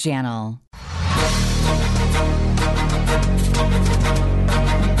Influencers Channel.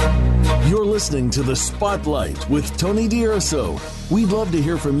 You're listening to The Spotlight with Tony DUrso. We'd love to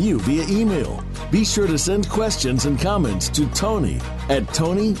hear from you via email. Be sure to send questions and comments to Tony at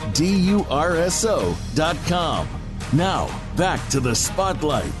TonyDUrso.com. Now, back to The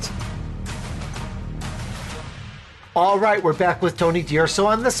Spotlight. All right, we're back with Tony DUrso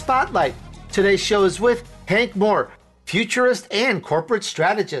on The Spotlight. Today's show is with Hank Moore, futurist and corporate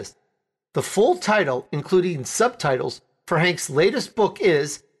strategist. The full title, including subtitles, for Hank's latest book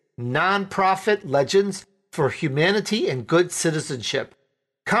is Nonprofit Legends for Humanity and Good Citizenship.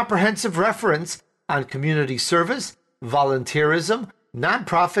 Comprehensive reference on community service, volunteerism,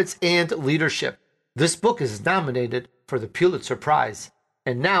 nonprofits, and leadership. This book is nominated for the Pulitzer Prize.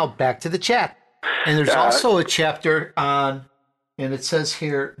 And now back to the chat. And there's also a chapter on, and it says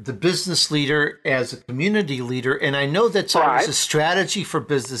here, the business leader as a community leader. And I know that's always a strategy for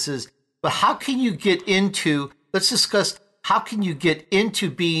businesses, but how can you get into, let's discuss, how can you get into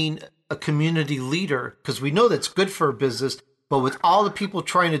being a community leader? Because we know that's good for a business, but with all the people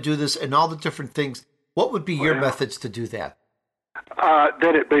trying to do this and all the different things, what would be your methods to do that?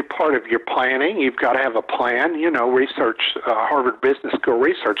 That it be part of your planning. You've got to have a plan. You know, research, Harvard Business School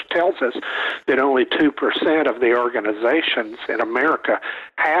research tells us that only 2% of the organizations in America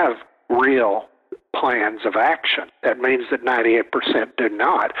have real plans of action. That means that 98% do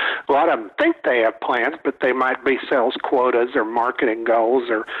not. A lot of them think they have plans, but they might be sales quotas or marketing goals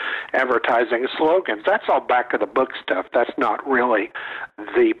or advertising slogans. That's all back of the book stuff. That's not really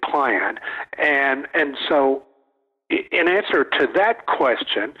the plan. And so in answer to that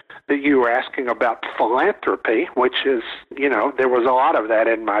question that you were asking about philanthropy, which is, you know, there was a lot of that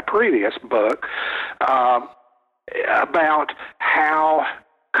in my previous book, about how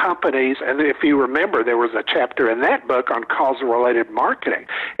companies, and if you remember, there was a chapter in that book on causal-related marketing,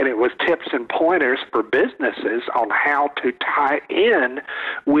 and it was tips and pointers for businesses on how to tie in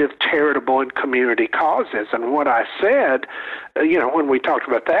with charitable and community causes. And what I said, you know, when we talked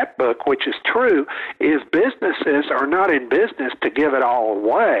about that book, which is true, is businesses are not in business to give it all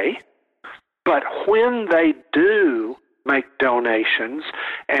away, but when they do make donations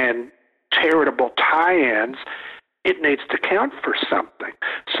and charitable tie-ins, it needs to count for something.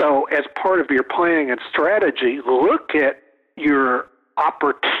 So as part of your planning and strategy, look at your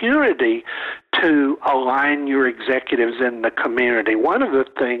opportunity to align your executives in the community. One of the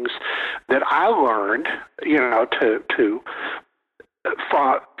things that I learned, you know,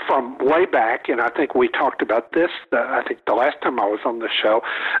 from way back, and I think we talked about this, I think the last time I was on the show,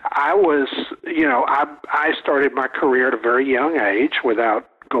 I started my career at a very young age without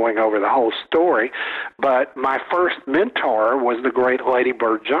going over the whole story, but my first mentor was the great Lady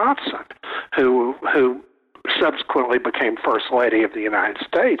Bird Johnson, who subsequently became First Lady of the United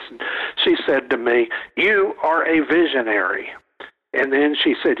States. And she said to me, "You are a visionary." And then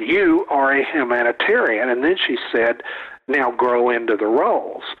she said, "You are a humanitarian." And then she said, "Now grow into the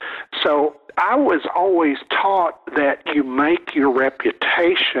roles." So I was always taught that you make your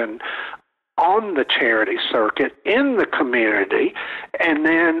reputation on the charity circuit, in the community, and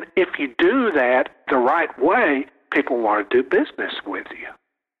then if you do that the right way, people want to do business with you.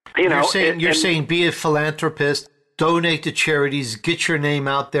 You're saying be a philanthropist, donate to charities, get your name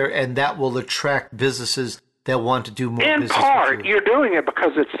out there, and that will attract businesses that want to do more business. In part, you're doing it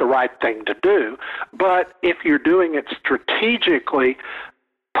because it's the right thing to do, but if you're doing it strategically,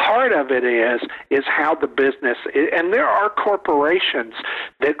 part of it is how the business, and there are corporations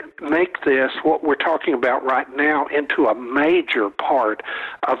that make this, what we're talking about right now, into a major part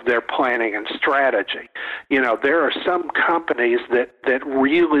of their planning and strategy. You know, there are some companies that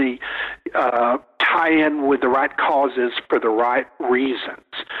really tie in with the right causes for the right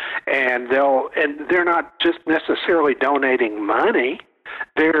reasons, and they're not just necessarily donating money.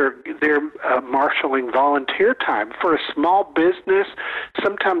 They're marshaling volunteer time. For a small business,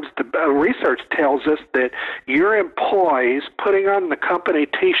 sometimes the research tells us that your employees putting on the company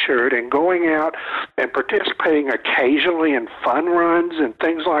T-shirt and going out and participating occasionally in fun runs and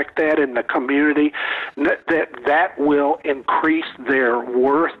things like that in the community, that will increase their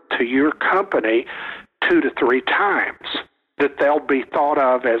worth to your company 2 to 3 times. That they'll be thought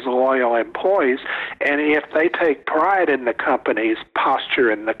of as loyal employees, and if they take pride in the company's posture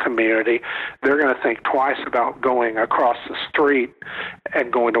in the community, they're going to think twice about going across the street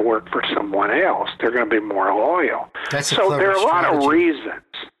and going to work for someone else. They're going to be more loyal. So there are a lot of reasons.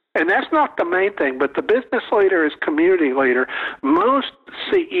 And that's not the main thing, but the business leader is community leader. Most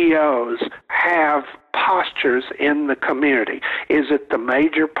CEOs have postures in the community. Is it the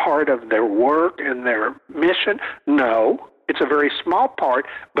major part of their work and their mission? No. It's a very small part,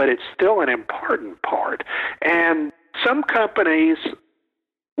 but it's still an important part. And some companies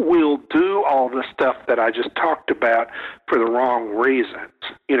will do all the stuff that I just talked about for the wrong reasons.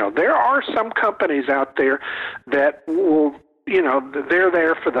 There are some companies out there that will, they're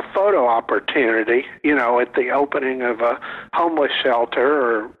there for the photo opportunity, at the opening of a homeless shelter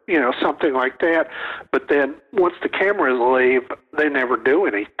or, something like that. But then once the cameras leave, they never do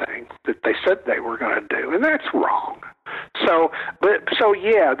anything that they said they were going to do. And that's wrong. So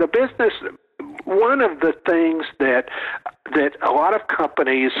yeah, the business, one of the things that a lot of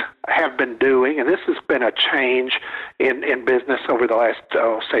companies have been doing, and this has been a change in business over the last,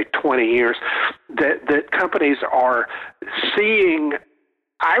 say, 20 years, that companies are seeing,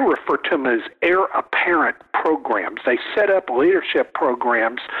 I refer to them as heir apparent programs. They set up leadership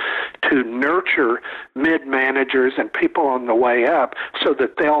programs to nurture mid-managers and people on the way up so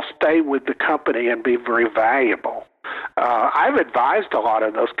that they'll stay with the company and be very valuable. I've advised a lot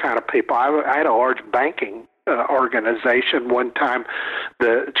of those kind of people. I had a large banking organization. One time,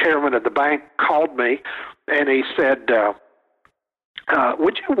 the chairman of the bank called me, and he said,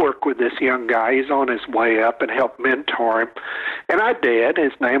 would you work with this young guy? He's on his way up, and help mentor him. And I did.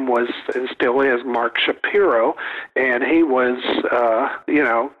 His name was, and still is, Mark Shapiro, and he was,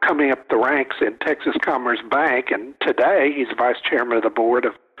 coming up the ranks in Texas Commerce Bank, and today he's vice chairman of the board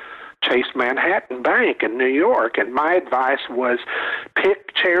of Chase Manhattan Bank in New York. And my advice was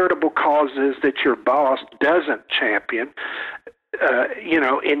pick charitable causes that your boss doesn't champion.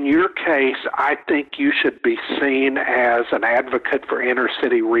 In your case, I think you should be seen as an advocate for inner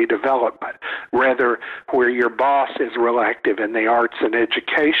city redevelopment. Rather, where your boss is real active in the arts and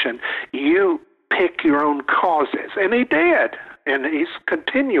education, you pick your own causes. And he did. And he's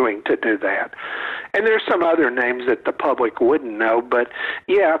continuing to do that. And there's some other names that the public wouldn't know, but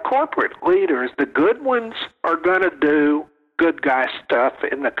yeah, corporate leaders, the good ones, are going to do good guy stuff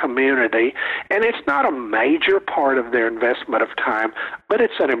in the community, and it's not a major part of their investment of time, but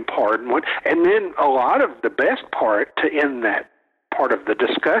it's an important one. And then a lot of the best part, to end that part of the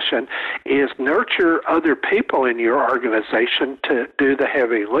discussion, is nurture other people in your organization to do the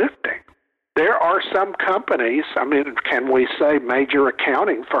heavy lifting. There are some companies, can we say major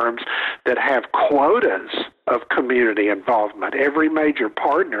accounting firms, that have quotas of community involvement. Every major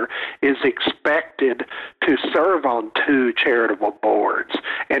partner is expected to serve on 2 charitable boards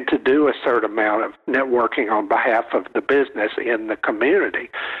and to do a certain amount of networking on behalf of the business in the community.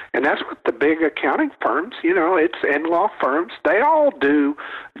 And that's what the big accounting firms, and law firms, they all do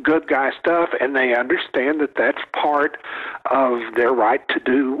good guy stuff, and they understand that that's part of their right to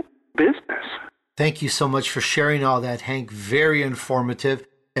do business. Thank you so much for sharing all that, Hank. Very informative.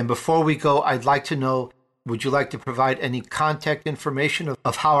 And before we go, I'd like to know, would you like to provide any contact information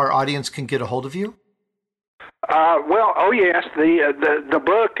of how our audience can get a hold of you? Yes, the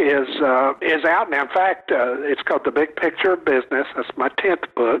book is out now. In fact, it's called The Big Picture of Business. That's my 10th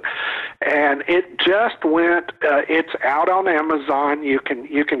book, and it just went. It's out on Amazon. You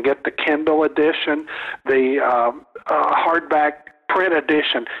can get the Kindle edition, the hardback print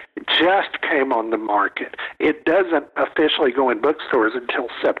edition just came on the market. It doesn't officially go in bookstores until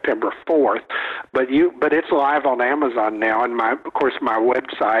September 4th, but it's live on Amazon now. And my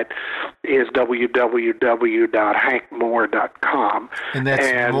website is www.hankmoore.com. And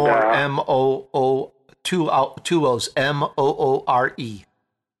that's Moore, M-O-O, two O's, M-O-O-R-E.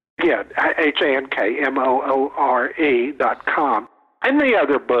 Yeah, HANKMOORE.com. And the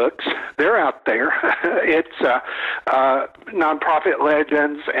other books, they're out there. It's Nonprofit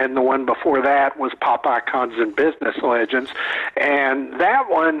Legends, and the one before that was Pop Icons and Business Legends. And that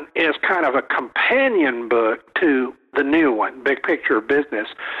one is kind of a companion book to the new one, Big Picture of Business.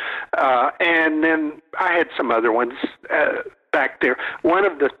 And then I had some other ones back there. One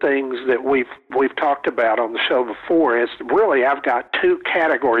of the things that we've talked about on the show before is really I've got 2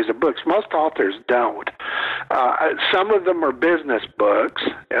 categories of books. Most authors don't. Some of them are business books,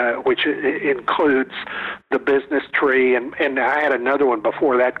 which includes The Business Tree, and I had another one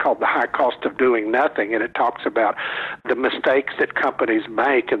before that called The High Cost of Doing Nothing, and it talks about the mistakes that companies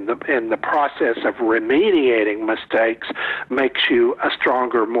make, and the process of remediating mistakes makes you a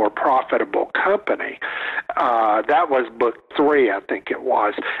stronger, more profitable company. That was book 3, I think it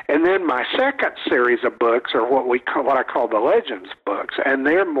was. And then my second series of books are what I call the Legends books, and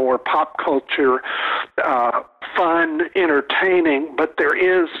they're more pop culture, fun, entertaining, but there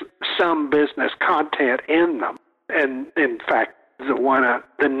is some business content in them. And in fact,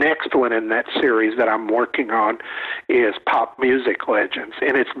 the next one in that series that I'm working on is Pop Music Legends,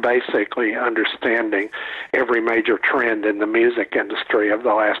 and it's basically understanding every major trend in the music industry of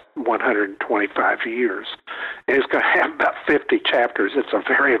the last 125 years. And it's going to have about 50 chapters. It's a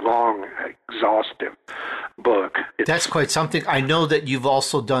very long, exhaustive book. That's quite something. I know that you've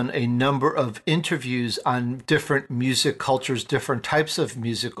also done a number of interviews on different music cultures, different types of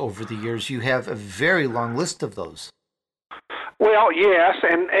music over the years. You have a very long list of those. Well, yes,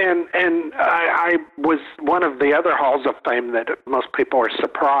 and I was one of the other halls of fame that most people are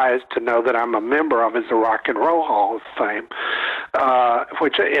surprised to know that I'm a member of is the Rock and Roll Hall of Fame,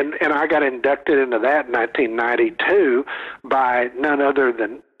 and I got inducted into that in 1992 by none other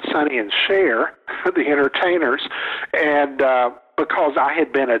than Sonny and Cher, the Entertainers, and because I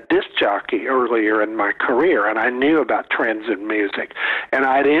had been a disc jockey earlier in my career, and I knew about trends in music, and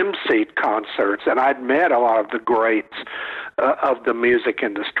I'd emceed concerts, and I'd met a lot of the greats of the music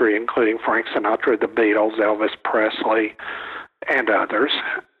industry, including Frank Sinatra, the Beatles, Elvis Presley, and others.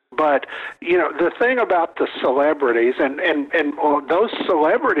 But, you know, the thing about the celebrities, and those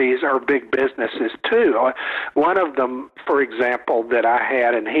celebrities are big businesses too. One of them, for example, that I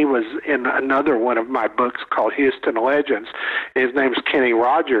had, and he was in another one of my books called Houston Legends, his name's Kenny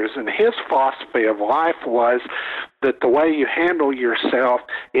Rogers, and his philosophy of life was that the way you handle yourself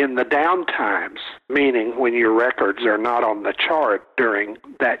in the down times, meaning when your records are not on the chart during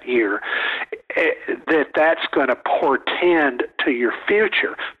that year, that's going to portend to your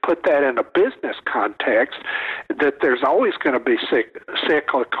future. Put that in a business context, that there's always going to be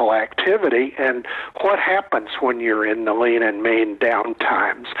cyclical activity, and what happens when you're in the lean and mean down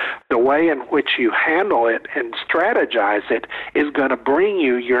times? The way in which you handle it and strategize it is going to bring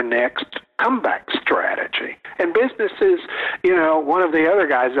you your next comeback strategy. And businesses, you know, one of the other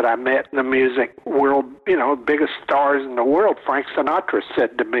guys that I met in the music world, you know, biggest stars in the world, Frank Sinatra,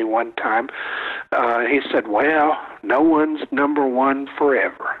 said to me one time, he said, well, no one's number one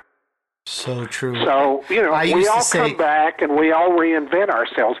forever. So true. So, you know, we all come back and we all reinvent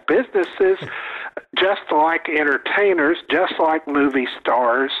ourselves. Businesses, just like entertainers, just like movie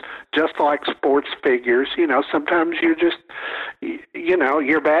stars, just like sports figures, you know, sometimes you just, you know,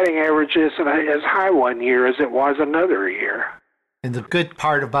 your batting average isn't as high one year as it was another year. And the good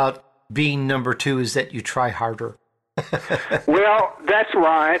part about being number two is that you try harder. Well, that's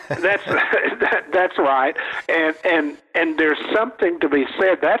right. That's right. And there's something to be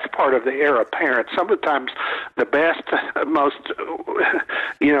said. That's part of the heir apparent. Sometimes the best,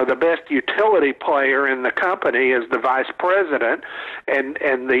 the best utility player in the company is the vice president and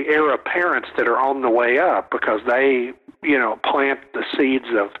the heir apparents that are on the way up, because they, you know, plant the seeds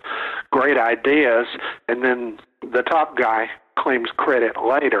of great ideas, and then the top guy claims credit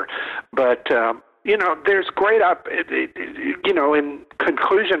later. But you know, there's great you know, in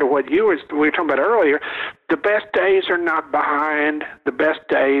conclusion to what we were talking about earlier, the best days are not behind. The best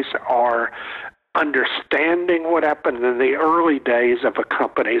days are understanding what happened in the early days of a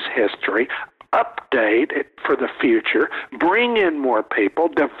company's history, update it for the future, bring in more people,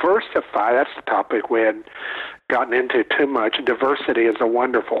 diversify. That's the topic we had gotten into too much. Diversity is a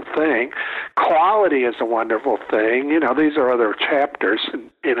wonderful thing. Quality is a wonderful thing. You know, these are other chapters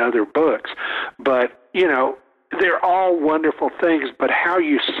in other books. But, you know, they're all wonderful things, but how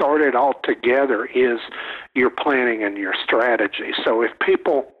you sort it all together is your planning and your strategy. So if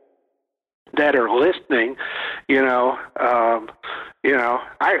people that are listening,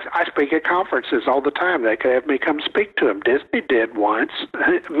 I speak at conferences all the time. They could have me come speak to them. Disney did once,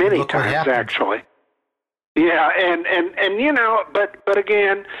 many times actually. Yeah, and you know, but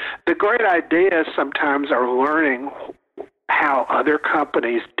again, the great ideas sometimes are learning how other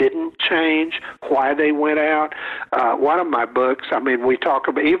companies didn't change, why they went out. One of my books, I mean, we talk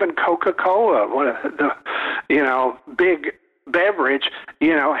about even Coca-Cola, one of the, you know, big beverage,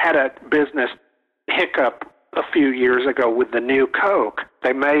 you know, had a business hiccup a few years ago with the new Coke.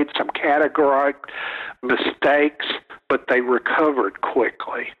 They made some categorical mistakes, but they recovered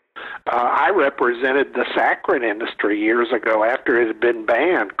quickly. I represented the saccharin industry years ago after it had been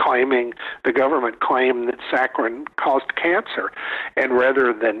banned, claiming the government claimed that saccharin caused cancer. And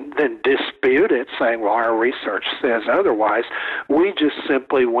rather than dispute it, saying, well, our research says otherwise, we just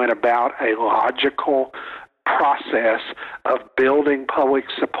simply went about a logical process of building public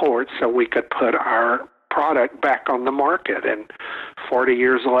support so we could put our product back on the market. And 40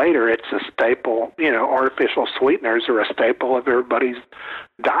 years later, it's a staple. You know, artificial sweeteners are a staple of everybody's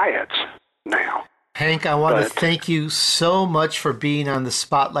diets now. Hank, I want to thank you so much for being on the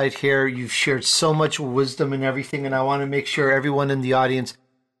spotlight here. You've shared so much wisdom and everything, and I want to make sure everyone in the audience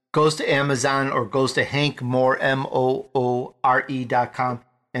goes to Amazon or goes to hankmoore, MOORE.com,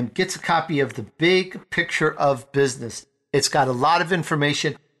 and gets a copy of The Big Picture of Business. It's got a lot of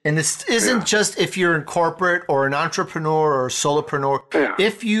information. And this isn't just if you're in corporate or an entrepreneur or a solopreneur. Yeah.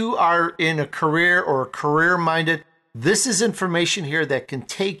 If you are in a career or career-minded, this is information here that can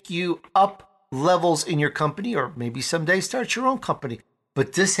take you up levels in your company, or maybe someday start your own company.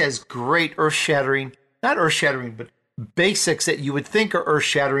 But this has great earth-shattering, not earth-shattering, but basics that you would think are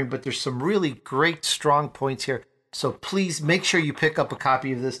earth-shattering, but there's some really great, strong points here. So please make sure you pick up a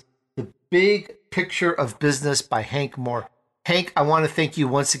copy of this, The Big Picture of Business by Hank Moore. Hank, I want to thank you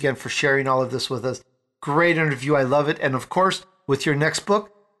once again for sharing all of this with us. Great interview. I love it. And of course, with your next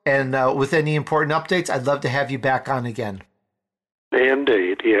book and with any important updates, I'd love to have you back on again.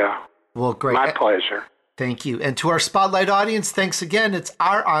 Indeed, yeah. Well, great. My pleasure. Thank you. And to our Spotlight audience, thanks again. It's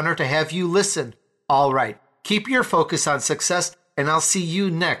our honor to have you listen. All right. Keep your focus on success, and I'll see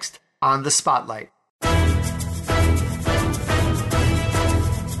you next on the Spotlight.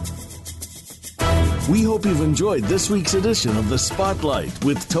 We hope you've enjoyed this week's edition of The Spotlight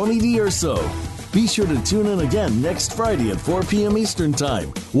with Tony DUrso. Be sure to tune in again next Friday at 4 p.m. Eastern Time,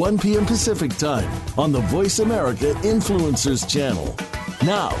 1 p.m. Pacific Time on the Voice America Influencers channel.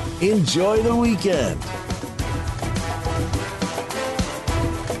 Now, enjoy the weekend.